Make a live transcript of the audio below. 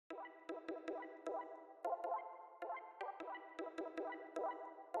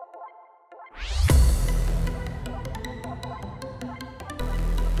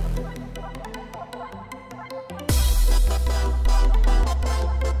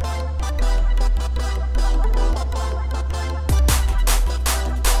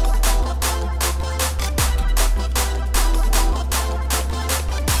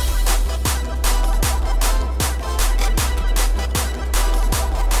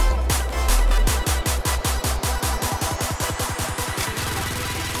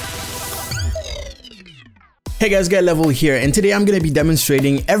Hey guys, Guy Level here, and today I'm going to be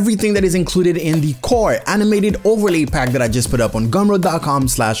demonstrating everything that is included in the core animated overlay pack that I just put up on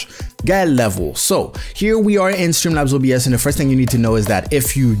gumroad.com/GuyLevel. So here we are in Streamlabs OBS, and the first thing you need to know is that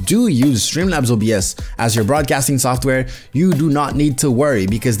if you do use Streamlabs OBS as your broadcasting software, you do not need to worry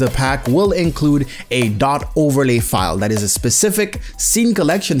because the pack will include a .overlay file that is a specific scene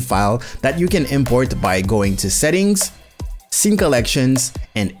collection file that you can import by going to Settings, Scene Collections,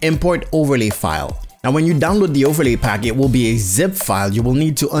 and Import Overlay File. Now, when you download the overlay pack, it will be a zip file. You will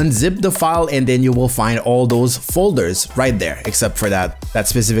need to unzip the file and then you will find all those folders right there, except for that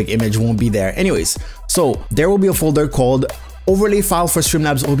specific image won't be there. Anyways, so there will be a folder called Overlay File for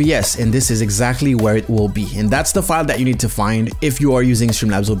Streamlabs OBS, and this is exactly where it will be. And that's the file that you need to find if you are using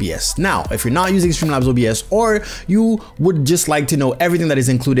Streamlabs OBS. Now, if you're not using Streamlabs OBS, or you would just like to know everything that is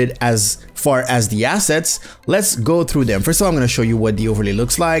included as far as the assets, let's go through them. First of all, I'm going to show you what the overlay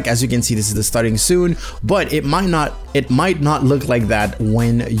looks like. As you can see, this is the starting soon, but it might not look like that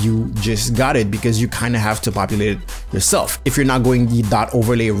when you just got it because you kind of have to populate it yourself if you're not going the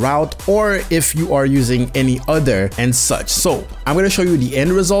 .overlay route, or if you are using any other and such. So I'm going to show you the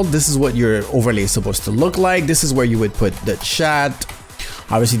end result. This is what your overlay is supposed to look like. This is where you would put the chat.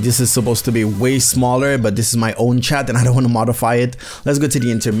 Obviously, this is supposed to be way smaller, but this is my own chat and I don't want to modify it. Let's go to the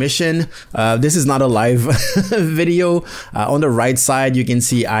intermission. This is not a live video. On the right side, you can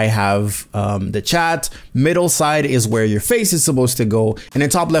see I have the chat. Middle side is where your face is supposed to go. And the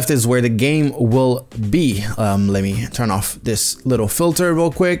top left is where the game will be. Let me turn off this little filter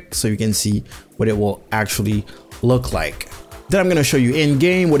real quick so you can see what it will actually look like. Then I'm going to show you in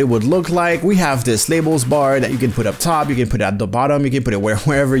game what it would look like. We have this labels bar that you can put up top, you can put it at the bottom, you can put it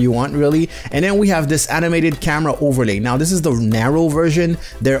wherever you want really. And then we have this animated camera overlay. Now this is the narrow version.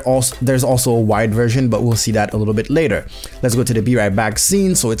 There's also a wide version, but we'll see that a little bit later. Let's go to the Be Right Back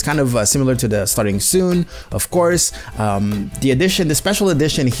scene. So it's kind of similar to the starting soon, of course. The special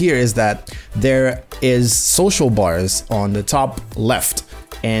addition here is that there is social bars on the top left,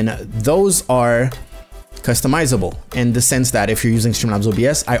 and those are customizable in the sense that if you're using Streamlabs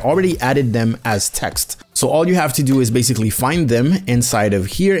OBS, I already added them as text. So all you have to do is basically find them inside of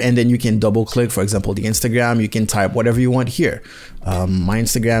here, and then you can double click, for example, the Instagram. You can type whatever you want here. My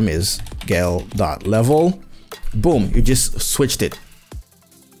Instagram is gail.level. Boom, you just switched it.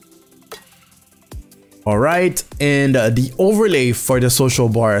 All right, and the overlay for the social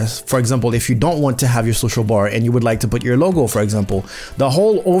bar, for example, if you don't want to have your social bar and you would like to put your logo, for example, the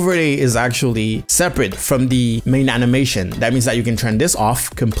whole overlay is actually separate from the main animation. That means that you can turn this off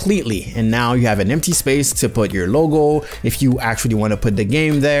completely, and now you have an empty space to put your logo if you actually want to put the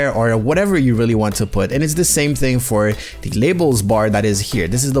game there or whatever you really want to put. And it's the same thing for the labels bar that is here.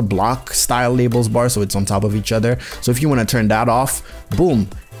 This is the block style labels bar, so it's on top of each other. So if you want to turn that off, boom,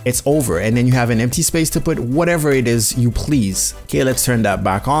 it's over, and then you have an empty space to put whatever it is you please. Okay, let's turn that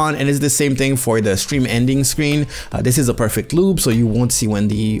back on, and it's the same thing for the stream ending screen. This is a perfect loop, so you won't see when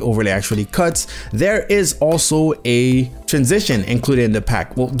the overlay actually cuts. There is also a transition included in the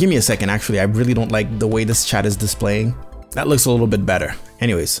pack. Well, give me a second. Actually, I really don't like the way this chat is displaying. That looks a little bit better.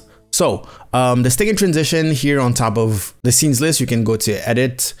 Anyways, so the stick and transition here on top of the scenes list, you can go to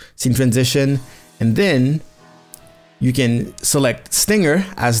edit, scene transition, and then you can select Stinger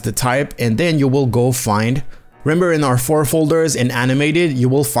as the type, and then you will go find, remember in our 4 folders in animated, you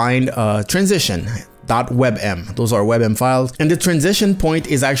will find transition.webm. Those are WebM files. And the transition point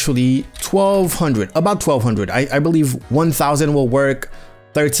is actually 1200, about 1200. I believe 1000 will work,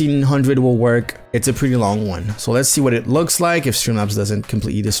 1300 will work. It's a pretty long one. So let's see what it looks like if Streamlabs doesn't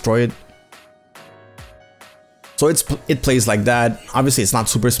completely destroy it. So it plays like that. Obviously it's not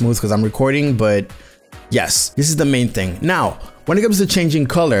super smooth because I'm recording, but yes, this is the main thing. Now, when it comes to changing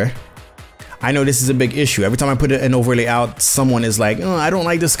color, I know this is a big issue. Every time I put an overlay out, someone is like, oh, I don't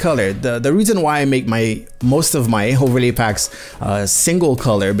like this color. The reason why I make most of my overlay packs single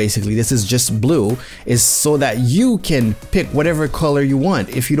color, basically, this is just blue, is so that you can pick whatever color you want.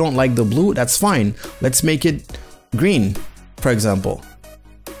 If you don't like the blue, that's fine. Let's make it green, for example.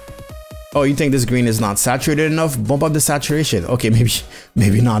 Oh, you think this green is not saturated enough? Bump up the saturation. Okay,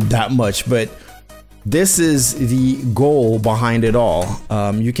 maybe not that much, but this is the goal behind it all.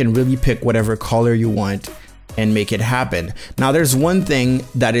 You can really pick whatever color you want and make it happen. Now, there's one thing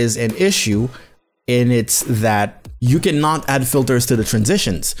that is an issue, and it's that you cannot add filters to the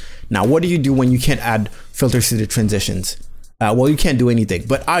transitions. Now, what do you do when you can't add filters to the transitions? Well, you can't do anything,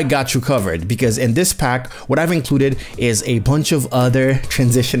 but I got you covered, because in this pack, what I've included is a bunch of other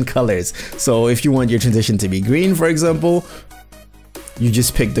transition colors. So if you want your transition to be green, for example, you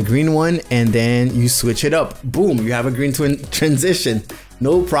just pick the green one and then you switch it up. Boom, you have a green transition.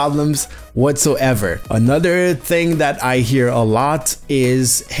 No problems whatsoever. Another thing that I hear a lot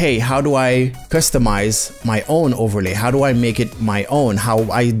is, hey, how do I customize my own overlay? How do I make it my own? How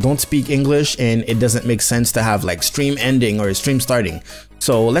I don't speak English and it doesn't make sense to have like stream ending or stream starting.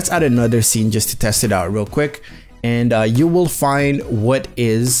 So let's add another scene just to test it out real quick. And you will find what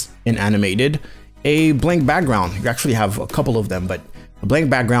is in animated, a blank background. You actually have a couple of them, but a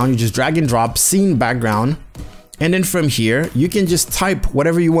blank background, you just drag and drop scene background. And then from here, you can just type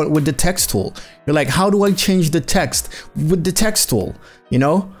whatever you want with the text tool. You're like, how do I change the text with the text tool? You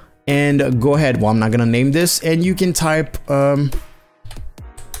know, and go ahead. Well, I'm not gonna name this, and you can type, and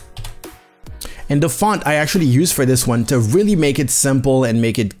the font I actually use for this one to really make it simple and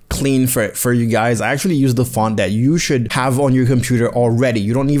make it clean for you guys. I actually use the font that you should have on your computer already.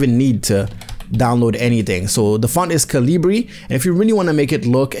 You don't even need to download anything. So the font is Calibri, and if you really want to make it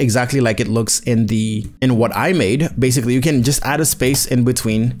look exactly like it looks in what I made, basically you can just add a space in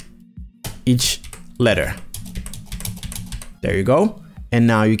between each letter. There you go. And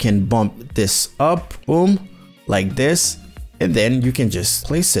now you can bump this up, boom, like this, and then you can just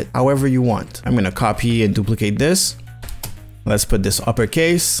place it however you want. I'm gonna copy and duplicate this. Let's put this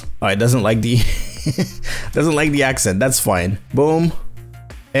uppercase. Oh, it doesn't like the doesn't like the accent. That's fine. Boom.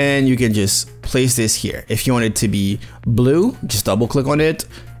 And you can just place this here. If you want it to be blue, just double click on it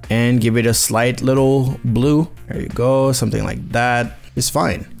and give it a slight little blue. There you go, something like that is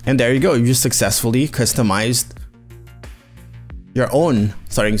fine. And there you go, you just successfully customized your own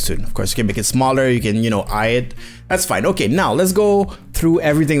starting student. Of course, you can make it smaller, you can, you know, eye it. That's fine. Okay, now let's go through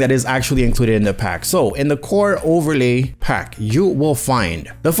everything that is actually included in the pack. So in the core overlay pack, you will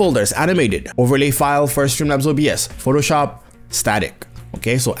find the folders: animated, overlay file for Streamlabs OBS, Photoshop, static.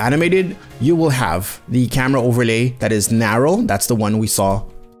 Okay, so animated, you will have the camera overlay that is narrow. That's the one we saw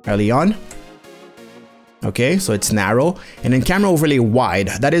early on. Okay, so it's narrow. And then camera overlay wide,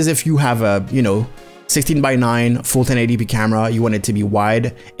 that is if you have a, you know, 16:9 full 1080p camera, you want it to be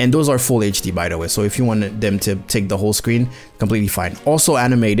wide. And those are full HD, by the way. So if you want them to take the whole screen, completely fine. Also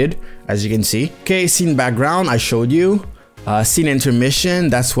animated, as you can see. Okay, scene background, I showed you. Scene intermission,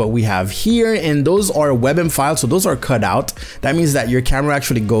 that's what we have here, and those are WebM files, so those are cut out. That means that your camera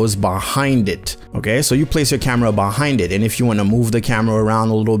actually goes behind it. Okay, so you place your camera behind it, and if you want to move the camera around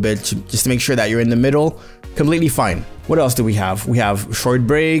a little bit just to make sure that you're in the middle, completely fine. What else do we have? We have short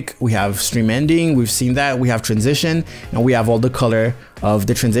break, we have stream ending, we've seen that, we have transition, and we have all the color of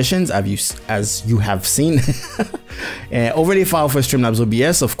the transitions as you have seen. Overlay file for Streamlabs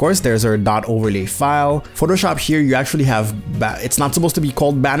OBS, of course, there's our .overlay file. Photoshop here, you actually have, it's not supposed to be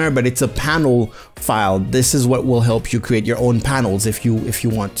called banner, but it's a panel file. This is what will help you create your own panels if you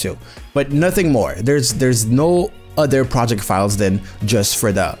want to, but nothing more. There's no other project files than just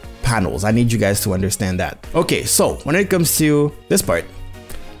for the panels. I need you guys to understand that. Okay, so when it comes to this part,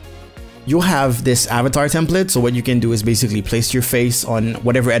 you'll have this avatar template. So what you can do is basically place your face on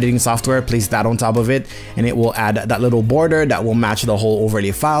whatever editing software, place that on top of it, and it will add that little border that will match the whole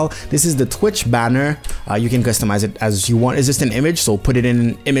overlay file. This is the Twitch banner. You can customize it as you want. It's just an image, so put it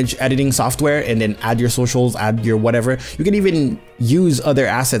in image editing software and then add your socials, add your whatever. You can even use other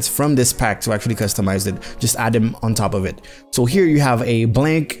assets from this pack to actually customize it. Just add them on top of it. So here you have a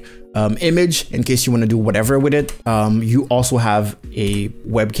blank image in case you want to do whatever with it. You also have a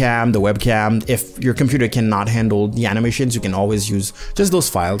webcam. The webcam, if your computer cannot handle the animations, you can always use just those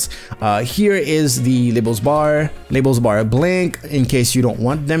files. Here is the labels bar blank in case you don't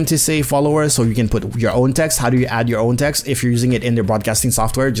want them to say followers, so you can put your own text. How do you add your own text? If you're using it in their broadcasting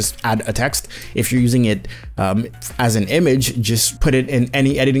software, just add a text. If you're using it as an image, just put it in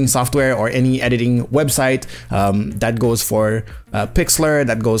any editing software or any editing website. That goes for Pixlr,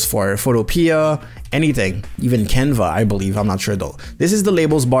 that goes for Photopea, anything, even Canva, I believe. I'm not sure though. This is the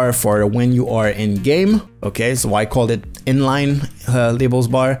labels bar for when you are in game. Okay, so I called it inline labels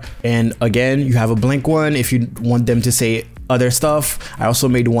bar. And again, you have a blank one if you want them to say other stuff. I also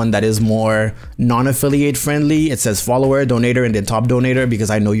made one that is more non-affiliate friendly. It says follower, donator, and then top donator, because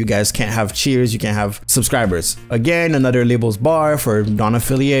I know you guys can't have cheers, you can't have subscribers. Again, another labels bar for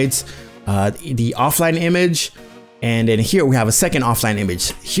non-affiliates. The offline image. And then here we have a second offline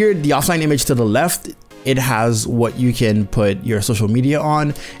image. Here, the offline image to the left, it has what you can put your social media on.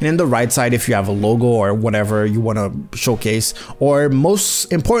 And then the right side, if you have a logo or whatever you want to showcase, or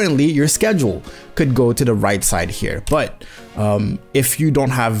most importantly, your schedule could go to the right side here. But if you don't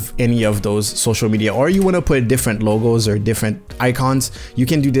have any of those social media, or you want to put different logos or different icons, you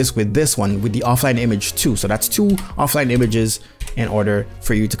can do this with this one, with the offline image too. So that's 2 offline images in order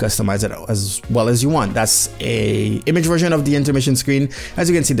for you to customize it as well as you want. That's a image version of the intermission screen. As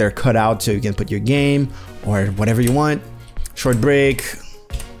you can see, they're cut out, so you can put your game or whatever you want. Short break.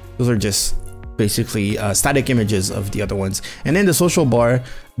 Those are just basically static images of the other ones. And then the social bar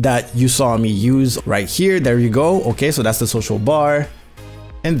that you saw me use right here, there you go. Okay, so that's the social bar,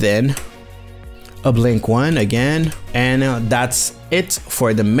 and then a blank one again, and that's it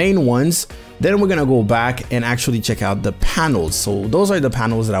for the main ones. Then we're gonna go back and actually check out the panels. So those are the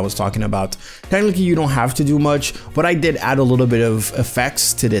panels that I was talking about. Technically, you don't have to do much, but I did add a little bit of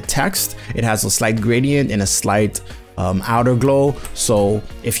effects to the text. It has a slight gradient and a slight outer glow. So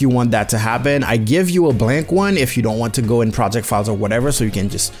if you want that to happen, I give you a blank one if you don't want to go in project files or whatever, so you can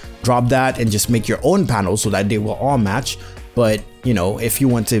just drop that and just make your own panels so that they will all match. But you know, if you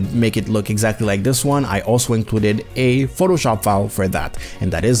want to make it look exactly like this one, I also included a Photoshop file for that,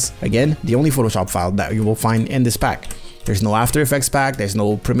 and that is again the only Photoshop file that you will find in this pack. There's no After Effects pack, there's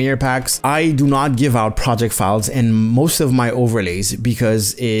no Premiere packs. I do not give out project files in most of my overlays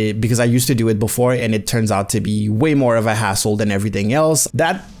because I used to do it before, and it turns out to be way more of a hassle than everything else.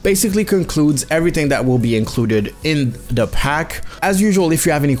 That basically concludes everything that will be included in the pack. As usual, if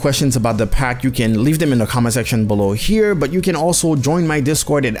you have any questions about the pack, you can leave them in the comment section below here, but you can also join my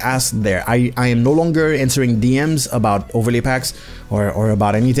Discord and ask there. I am no longer answering DMs about overlay packs or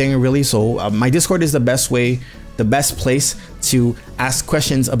about anything really, so my Discord is the best way, the best place to ask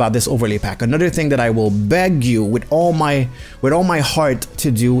questions about this overlay pack. Another thing that I will beg you with all my heart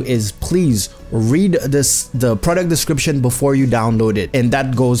to do is please read the product description before you download it, and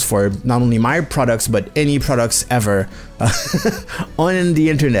that goes for not only my products but any products ever on the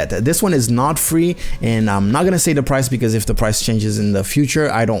internet. This one is not free, and I'm not gonna say the price because if the price changes in the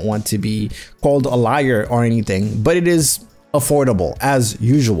future, I don't want to be called a liar or anything, but it is affordable as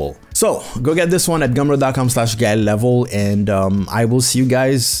usual. So go get this one at gumroad.com/GaelLevel, and I will see you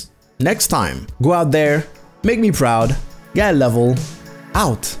guys next time. Go out there, make me proud. GaelLevel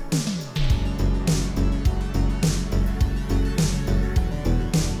out.